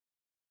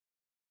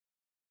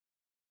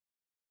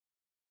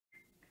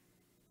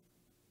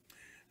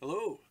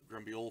Hello,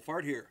 Grumpy Old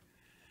Fart here.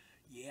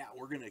 Yeah,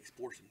 we're going to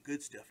explore some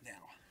good stuff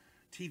now.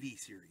 TV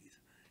series.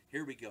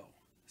 Here we go.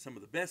 Some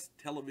of the best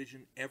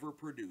television ever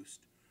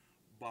produced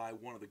by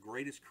one of the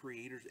greatest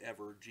creators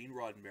ever, Gene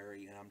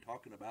Roddenberry, and I'm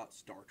talking about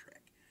Star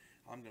Trek.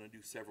 I'm going to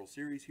do several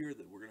series here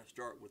that we're going to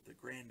start with the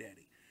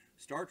granddaddy.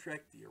 Star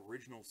Trek, the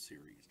original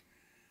series.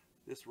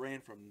 This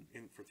ran for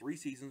 3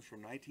 seasons from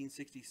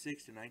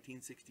 1966 to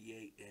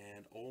 1968,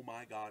 and oh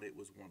my god, it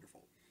was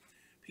wonderful.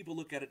 People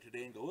look at it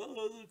today and go,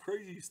 oh,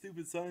 crazy,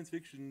 stupid science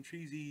fiction,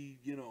 cheesy,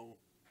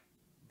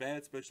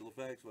 bad special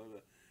effects, blah,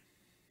 blah.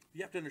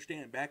 You have to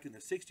understand, back in the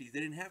 60s, they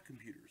didn't have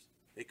computers.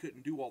 They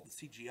couldn't do all the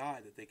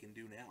CGI that they can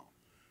do now.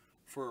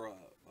 For a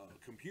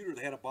computer,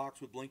 they had a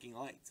box with blinking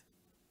lights,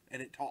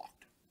 and it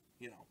talked,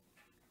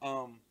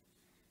 little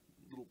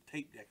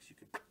tape decks you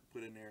could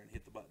put in there and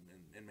hit the button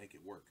and make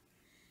it work.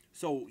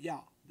 So,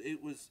 yeah,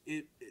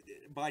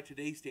 by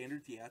today's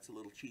standards, yeah, it's a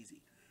little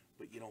cheesy.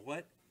 But you know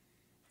what?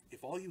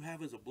 If all you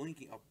have is a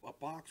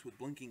box with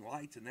blinking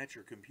lights, and that's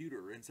your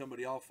computer, and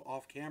somebody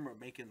off camera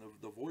making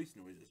the voice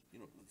noises,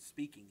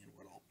 speaking and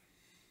what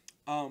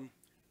all,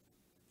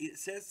 it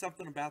says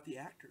something about the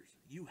actors.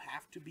 You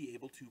have to be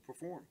able to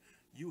perform.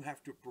 You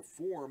have to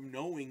perform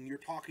knowing you're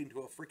talking to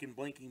a freaking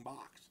blinking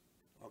box,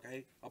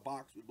 okay? A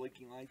box with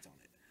blinking lights on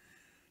it.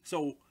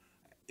 So,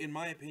 in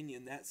my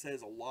opinion, that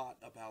says a lot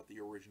about the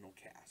original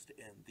cast,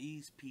 and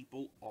these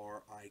people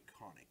are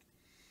iconic.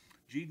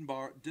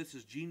 This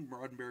is Gene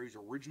Roddenberry's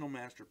original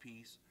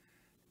masterpiece,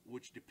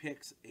 which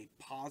depicts a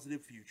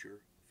positive future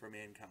for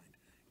mankind.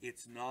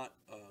 It's not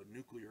a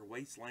nuclear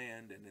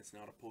wasteland, and it's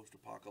not a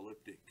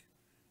post-apocalyptic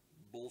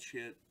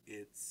bullshit.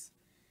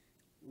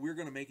 We're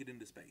going to make it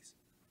into space.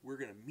 We're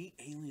going to meet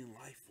alien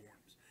life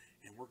forms,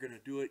 and we're going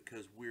to do it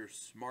because we're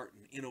smart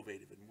and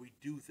innovative, and we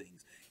do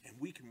things, and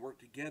we can work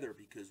together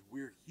because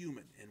we're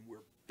human, and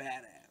we're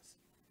badass.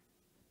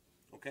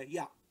 Okay?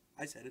 Yeah,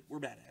 I said it.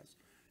 We're badass,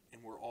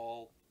 and we're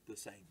all the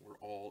same. We're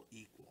all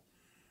equal.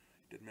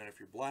 Doesn't matter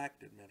if you're black,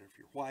 doesn't matter if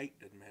you're white,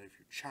 doesn't matter if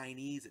you're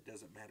Chinese, it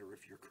doesn't matter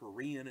if you're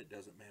Korean, it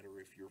doesn't matter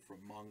if you're from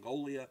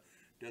Mongolia,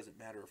 doesn't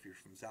matter if you're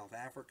from South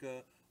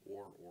Africa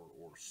or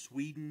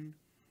Sweden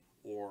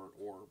or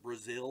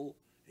Brazil.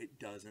 It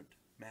doesn't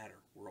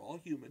matter. We're all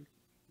human.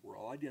 We're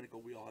all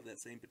identical. We all have that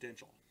same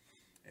potential.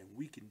 And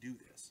we can do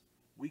this.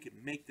 We can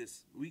make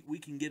this. We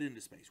can get into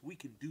space. We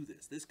can do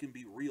this. This can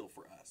be real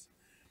for us.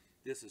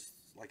 This is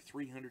like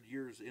 300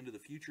 years into the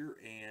future,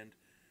 and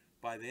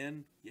by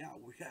then, yeah,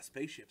 we got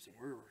spaceships and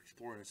we're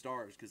exploring the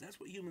stars, because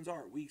that's what humans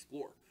are. We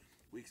explore.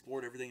 We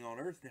explored everything on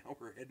Earth. Now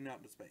we're heading out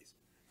into space.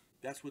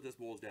 That's what this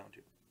boils down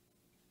to.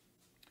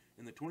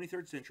 In the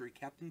 23rd century,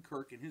 Captain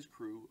Kirk and his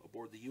crew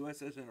aboard the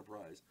USS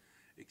Enterprise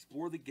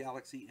explore the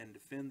galaxy and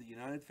defend the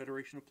United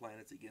Federation of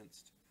Planets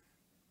against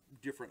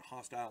different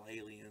hostile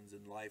aliens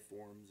and life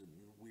forms and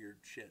weird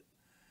shit.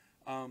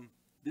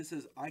 This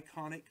is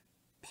iconic,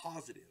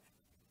 positive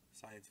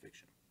science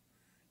fiction.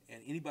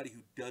 And anybody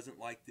who doesn't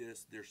like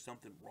this, there's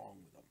something wrong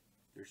with them.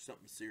 There's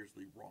something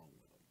seriously wrong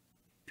with them.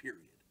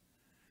 Period.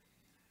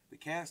 The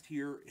cast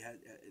here,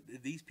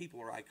 these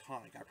people are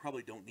iconic. I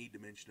probably don't need to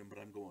mention them, but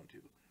I'm going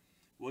to.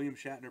 William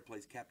Shatner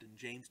plays Captain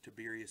James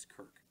Tiberius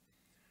Kirk.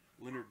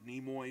 Leonard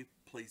Nimoy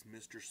plays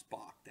Mr.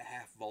 Spock, the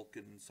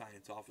half-Vulcan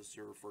science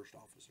officer, first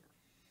officer.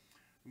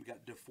 And we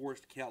got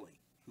DeForest Kelley,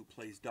 who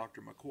plays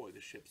Dr. McCoy, the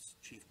ship's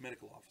chief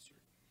medical officer.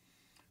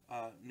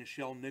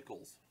 Nichelle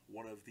Nichols,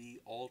 one of the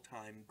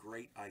all-time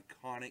great,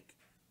 iconic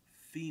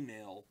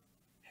female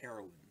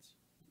heroines,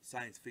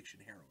 science fiction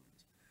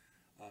heroines.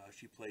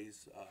 She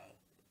plays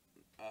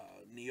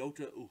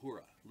Nyota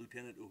Uhura,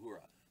 Lieutenant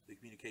Uhura, the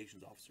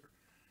communications officer.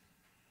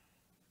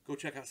 Go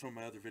check out some of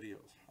my other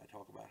videos. I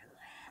talk about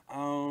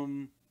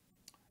her.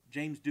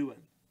 James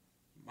Doohan,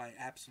 my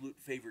absolute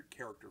favorite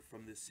character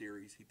from this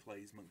series. He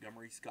plays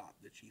Montgomery Scott,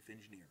 the chief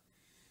engineer.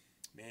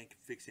 Man can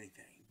fix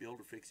anything, build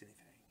or fix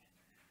anything.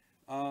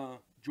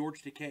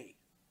 George Takei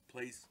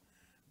plays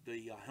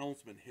the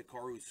helmsman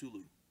Hikaru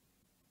Sulu.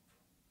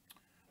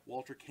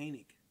 Walter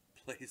Koenig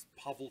plays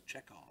Pavel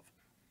Chekhov,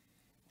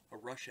 a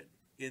Russian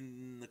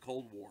in the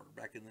Cold War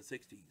back in the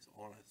 60s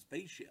on a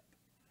spaceship.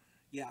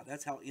 Yeah,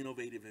 that's how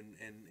innovative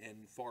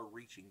and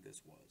far-reaching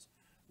this was.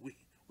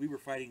 We were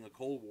fighting a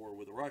Cold War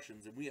with the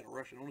Russians, and we had a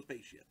Russian on a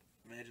spaceship.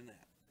 Imagine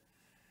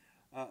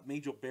that.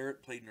 Majel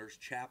Barrett played Nurse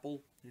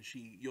Chapel, and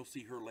you'll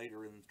see her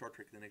later in Star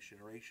Trek: The Next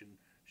Generation.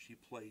 She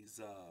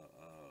plays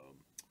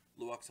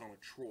Luoxana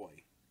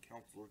Troi,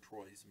 Counselor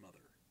Troy's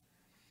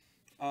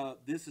mother.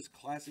 This is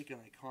classic and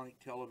iconic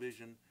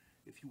television.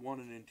 If you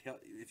want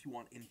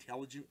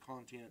intelligent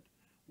content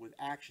with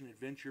action,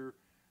 adventure,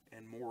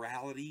 and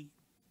morality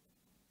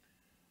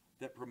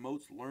that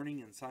promotes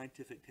learning and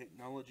scientific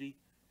technology,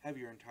 have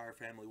your entire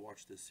family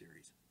watch this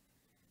series.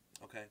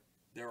 Okay?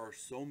 There are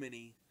so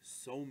many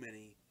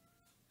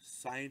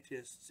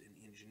scientists and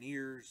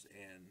engineers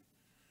and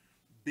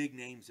big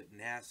names at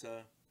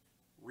NASA,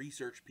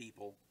 research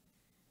people,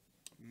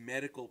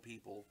 medical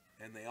people,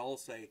 and they all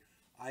say,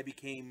 I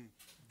became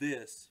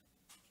this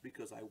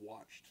because I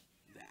watched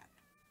that,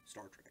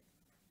 Star Trek.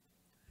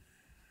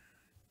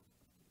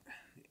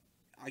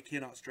 I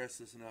cannot stress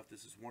this enough.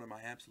 This is one of my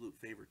absolute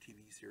favorite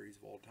TV series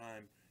of all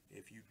time.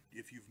 If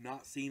you've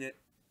not seen it,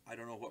 I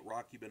don't know what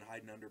rock you've been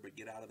hiding under, but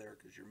get out of there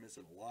because you're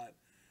missing a lot.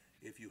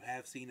 If you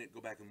have seen it,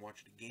 go back and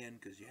watch it again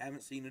because you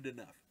haven't seen it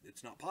enough.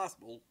 It's not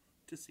possible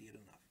to see it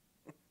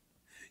enough.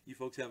 You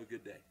folks have a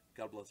good day.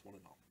 God bless one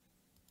and all.